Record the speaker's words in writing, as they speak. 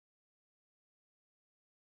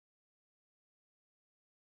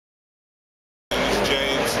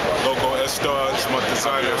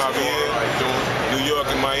designer Javier, New York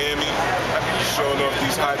and Miami. Showing off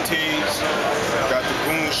these hot tees. Got the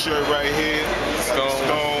Boom shirt right here.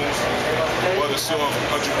 Stones. Butter soft,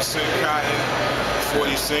 100% cotton.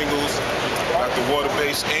 40 singles. Got the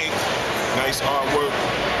water-based ink. Nice artwork.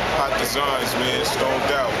 Hot designs, man.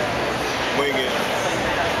 Stoned out. Winging.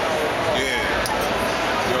 Yeah.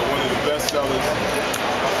 One of the best sellers.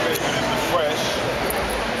 My favorite is the Fresh.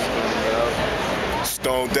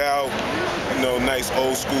 Stoned out. You know, nice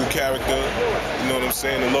old school character. You know what I'm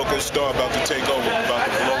saying? The Loco Sstar about to take over, about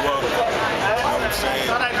to blow up. You know what I'm saying?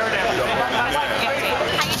 How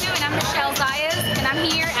you doing? I'm Michelle Zayas, and I'm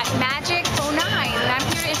here at Magic 09, and I'm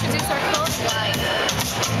here to introduce our clothing line.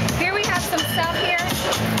 Here we have some stuff here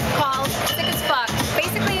called Sick as Fuck.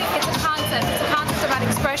 Basically, it's a concept. It's a concept about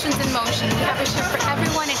expressions in motion. We have a shirt for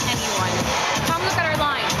everyone and anyone. Come look at our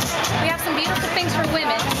line. We have some beautiful things for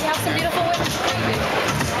women. We have some beautiful women for baby.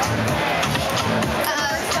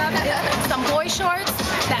 Some boy shorts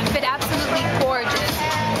that fit absolutely gorgeous.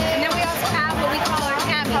 And then we also have what we call our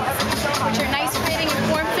camis, which are nice fitting and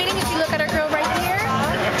form fitting. If you look at our girl right here,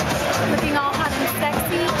 looking all hot and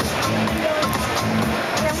sexy.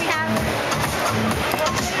 Then we have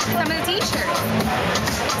some of the t-shirts.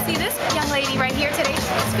 See this young lady right here today,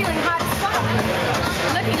 she's feeling hot as fuck.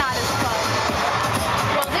 Looking hot as fuck.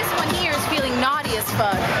 Well, this one here is feeling naughty as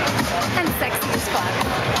fuck and sexy as fuck.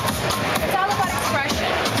 It's all about expression.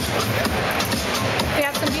 We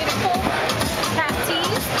have some beautiful cap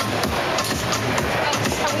tees.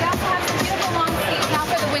 And we also have some beautiful long sleeves now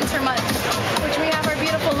for the winter months, which we have our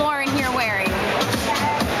beautiful Lauren here wearing.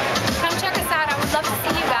 Come check us out. I would love to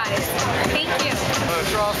see you guys. Thank you.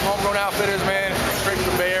 Charles from Homegrown Outfitters, man. Straight from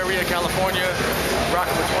the Bay Area, California.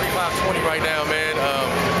 Rocking with 2520 right now, man.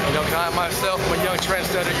 You know, I myself, I'm a young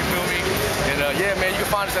trendsetter, you feel me? And yeah, man, you can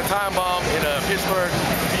find us at Time Bomb in Pittsburgh,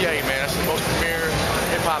 PA, man. That's the most premier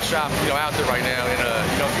hip-hop shop, you know, out there right now. And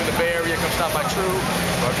you know, if you're in the Bay Area, come stop by True.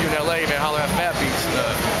 Or if you're in LA, man, holler at Fat Beats. You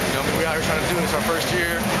know, we're out here trying to do this our first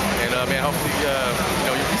year. And man, hopefully, you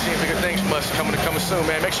know, you'll be seeing bigger things from us coming soon,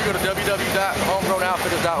 man. Make sure you go to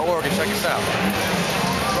www.homegrownoutfitters.org and check us out.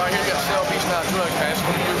 Right here, we got Sell Beats Not Drugs, man. It's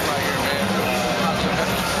what we do right here, man.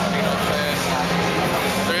 You know what I'm saying?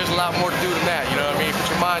 There is a lot more to do than that, you know what I mean? Put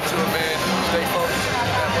your mind to it, man. Stay focused. You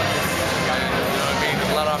know what I mean?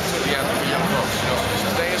 There's a lot of opportunity out there for young folks. You know, so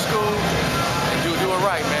just stay in school and do it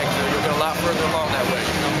right, man, because you'll get a lot further along that way.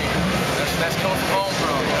 You know what I mean? That's coming from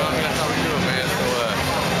Homegrown, you know what I mean? That's how we do it, man. So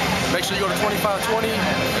make sure you go to 2520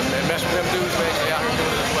 and mess with them dudes, man. They out here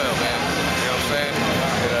doing it as well, man. You know what I'm saying?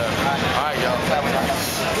 All right, y'all.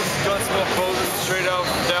 This is Gunsmith Clothing, straight out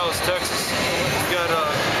from Dallas, Texas. We got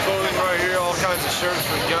clothing right here, all kinds of shirts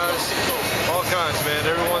for guys. All kinds, man.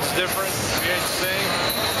 Everyone's different. We ain't the same.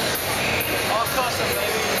 All custom,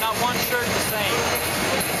 baby. Not one shirt the same.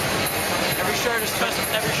 Every shirt is custom.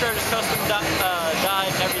 Every shirt is custom dyed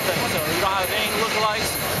and everything. So you don't have any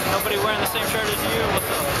lookalikes. Nobody wearing the same shirt as you. What's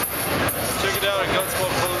up? Check it out at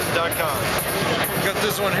gunsmokeclothing.com. Got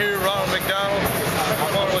this one here, Ronald McDonald.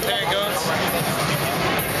 I'm on with handguns.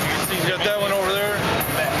 You got that one over there.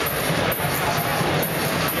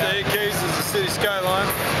 The AKs is the city skyline.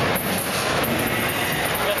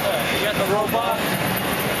 You got the robot.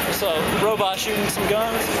 So robot shooting some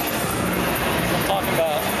guns. That's what I'm talking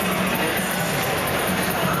about.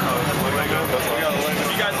 If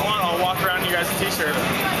you guys want, I'll walk around you guys' t-shirt.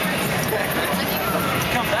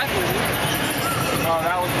 Come back with you. Oh,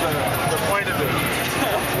 that was the point of it.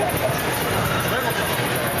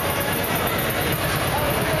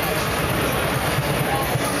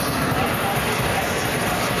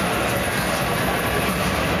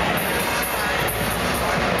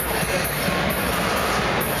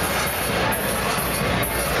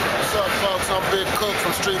 What's up, folks? I'm Big Cook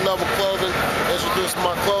from Street Level Clothing, introducing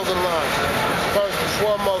my clothing line. First and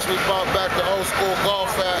foremost, we brought back the old school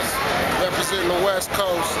golf hats, representing the West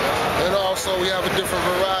Coast, and also we have a different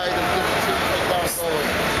variety of different tees we got going.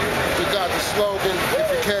 We got the slogan, if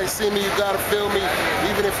you can't see me, you gotta feel me.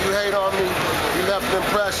 Even if you hate on me, you left an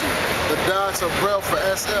impression. The dots are braille for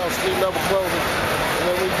SL, Street Level Clothing. And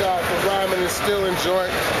then we got the rhyming and stealing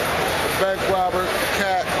joint, the bank robber, the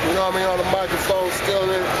cat, you know what I mean, on the microphone,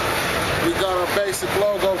 stealing it. We got our basic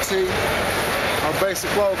logo tee. Our basic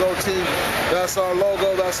logo tee. That's our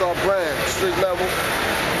logo, that's our brand, Street Level.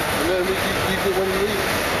 And then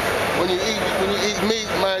when you eat meat,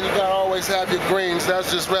 man, you gotta always have your greens.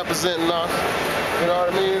 That's just representing us. You know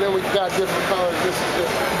what I mean? And then we got different colors. This is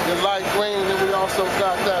the light green, and then we also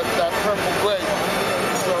got that purple gray.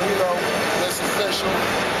 So you know, it's official.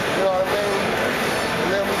 You know what I mean?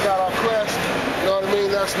 And then we got our crest. You know what I mean?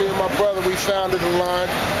 That's me and my brother. We founded the line.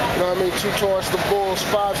 You know what I mean? 2 towards the Bulls,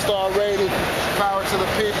 5-star rating, power to the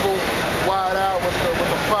people, wide out with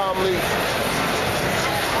the palm leaf.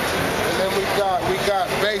 And then we got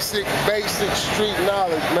basic street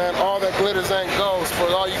knowledge, man. All that glitters ain't gold.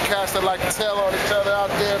 For all you cats that like to tell on each other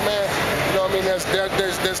out there, man, you know what I mean? There's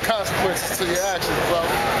consequences to your actions, bro.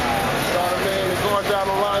 You know what I mean? And going down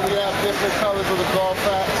the line, we have different colors of the golf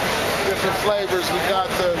hats, different flavors. We got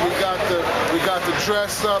the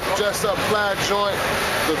dress up plaid joint,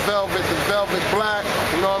 the velvet black.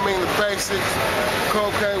 You know what I mean? The basics,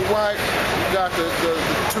 cocaine white. We got the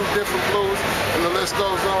 2 different blues, and the list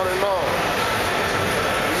goes on and on.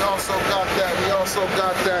 We also got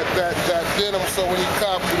that denim. So when you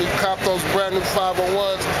cop those brand new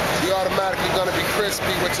 501s, you're automatically gonna be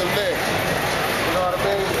crispy with your leg. You know what I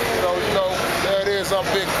mean? You know, there it is. I'm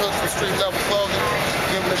Big Cook from Street Level Clothing.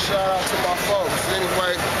 Giving a shout out to my folks.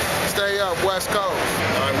 Anyway, stay up, West Coast.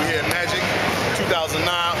 All right, we're here at Magic 2009.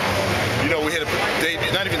 You know, we're here to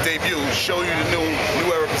debut, not even debut, show you the new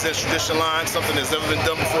era presents tradition line, something that's never been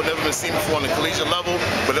done before, never been seen before on the collegiate level,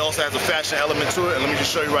 but it also has a fashion element to it. And let me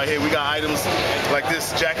just show you right here. We got items like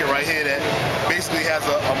this jacket right here that basically has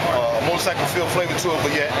a motorcycle feel flavor to it,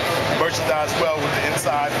 but yet merchandised well with the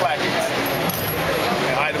inside plackets.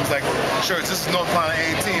 And items like shirts. This is North Carolina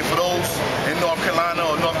A&T. For those in North Carolina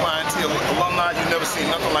or North Carolina A&T alumni, you've never seen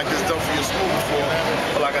nothing like this done for your school before.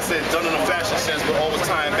 But like I said, done in a fashion sense, but always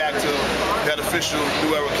tying back to that official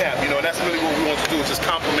New Era cap. You know, and that's really what we want to do, is just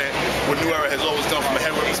complement what New Era has always done from a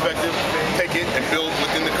headwear perspective, take it and build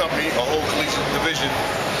within the company a whole collegiate division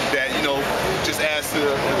that, you know, just adds to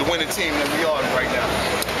the winning team that we are right now.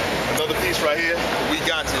 Another piece right here, we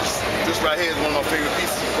got this. This right here is one of my favorite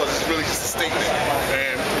pieces because it's really just a statement.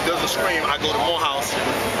 And it doesn't scream, I go to Morehouse.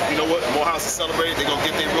 You know what? Morehouse is celebrated. They're going to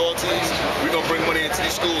get their royalties. We're going to bring money into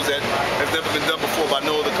these schools that has never been done before by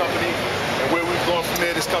no other company. And where we've gone from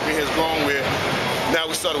there, this company has grown where now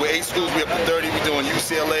we started with 8 schools, we're up to 30. We're doing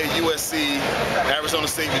UCLA, USC, Arizona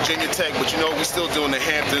State, Virginia Tech, but you know, we're still doing the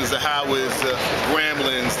Hamptons, the Howards, the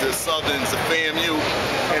Gramblins, the Southerns, the FAMU,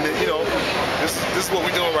 and you know, this is what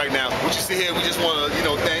we're doing right now. What you see here, we just want to, you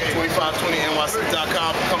know, thank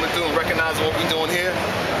 2520nyc.com for coming through and recognizing what we're doing here.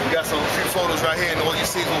 We got some few photos right here, and all you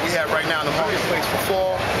see is what we have right now in the marketplace for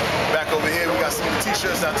fall. Back over here, we got some of the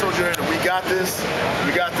t-shirts I told you earlier. We got this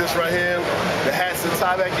right here. The hats and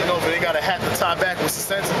tie back, you know, if they got a hat to tie back, what's the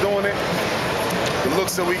sense of doing it? The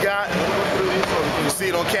looks that we got, you'll see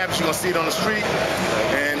it on campus, you're gonna see it on the street,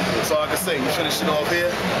 and that's all I can say. We finish it off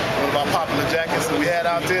here, one of our popular jackets that we had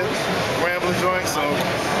out there, Rambling joint. So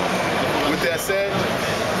with that said,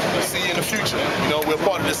 we'll see you in the future. You know, we're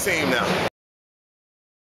part of this team now.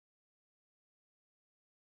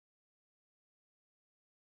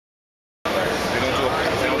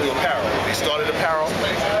 They don't do apparel. They started apparel.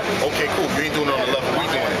 Okay, cool. You ain't doing it on the level we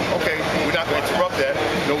doing it. Okay, we're not gonna interrupt that.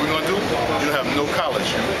 You know what we're gonna do? You don't have no college.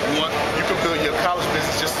 You can build your college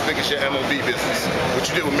business just as big as your MLB business. What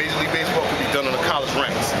you did with Major League Baseball could be done on the college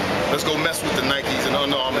ranks. Let's go mess with the Nikes and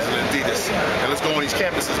Under Armours and Adidas. And let's go on these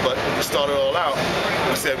campuses. But we started all out.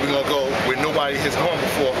 We said we're gonna go where nobody has gone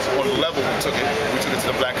before. On the level we took it to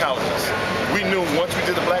the black colleges. We knew once we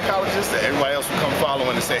did the black colleges that everybody else would come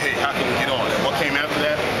following and say, hey, how can we get on? And what came after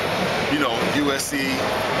that? You know, USC,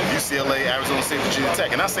 UCLA, Arizona State, Virginia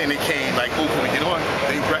Tech. And not saying they came like, oh, can we get on?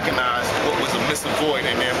 They recognized what was a missing void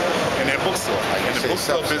in their bookstore. And the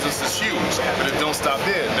bookstore business is huge, but it don't stop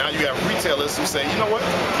there. Now you have retailers who say, you know what?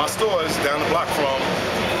 My store is down the block from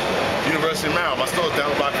University of Maryland. My store is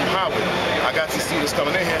down the block from Howard. I got these students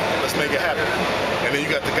coming in here. Let's make it happen. And then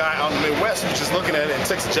you got the guy out in the Midwest who's just looking at it and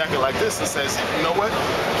takes a jacket like this and says, you know what?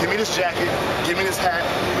 Give me this jacket, give me this hat,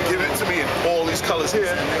 give it to me in all these colors here.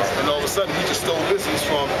 And all of a sudden, you just stole business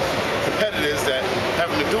from competitors that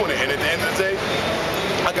haven't been doing it. And at the end of the day,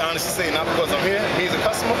 I can honestly say, not because I'm here, me as a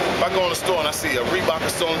customer, if I go in the store and I see a Reebok or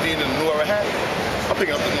Stone Dean and a New Era hat, I'm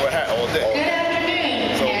picking up the New Era hat all day.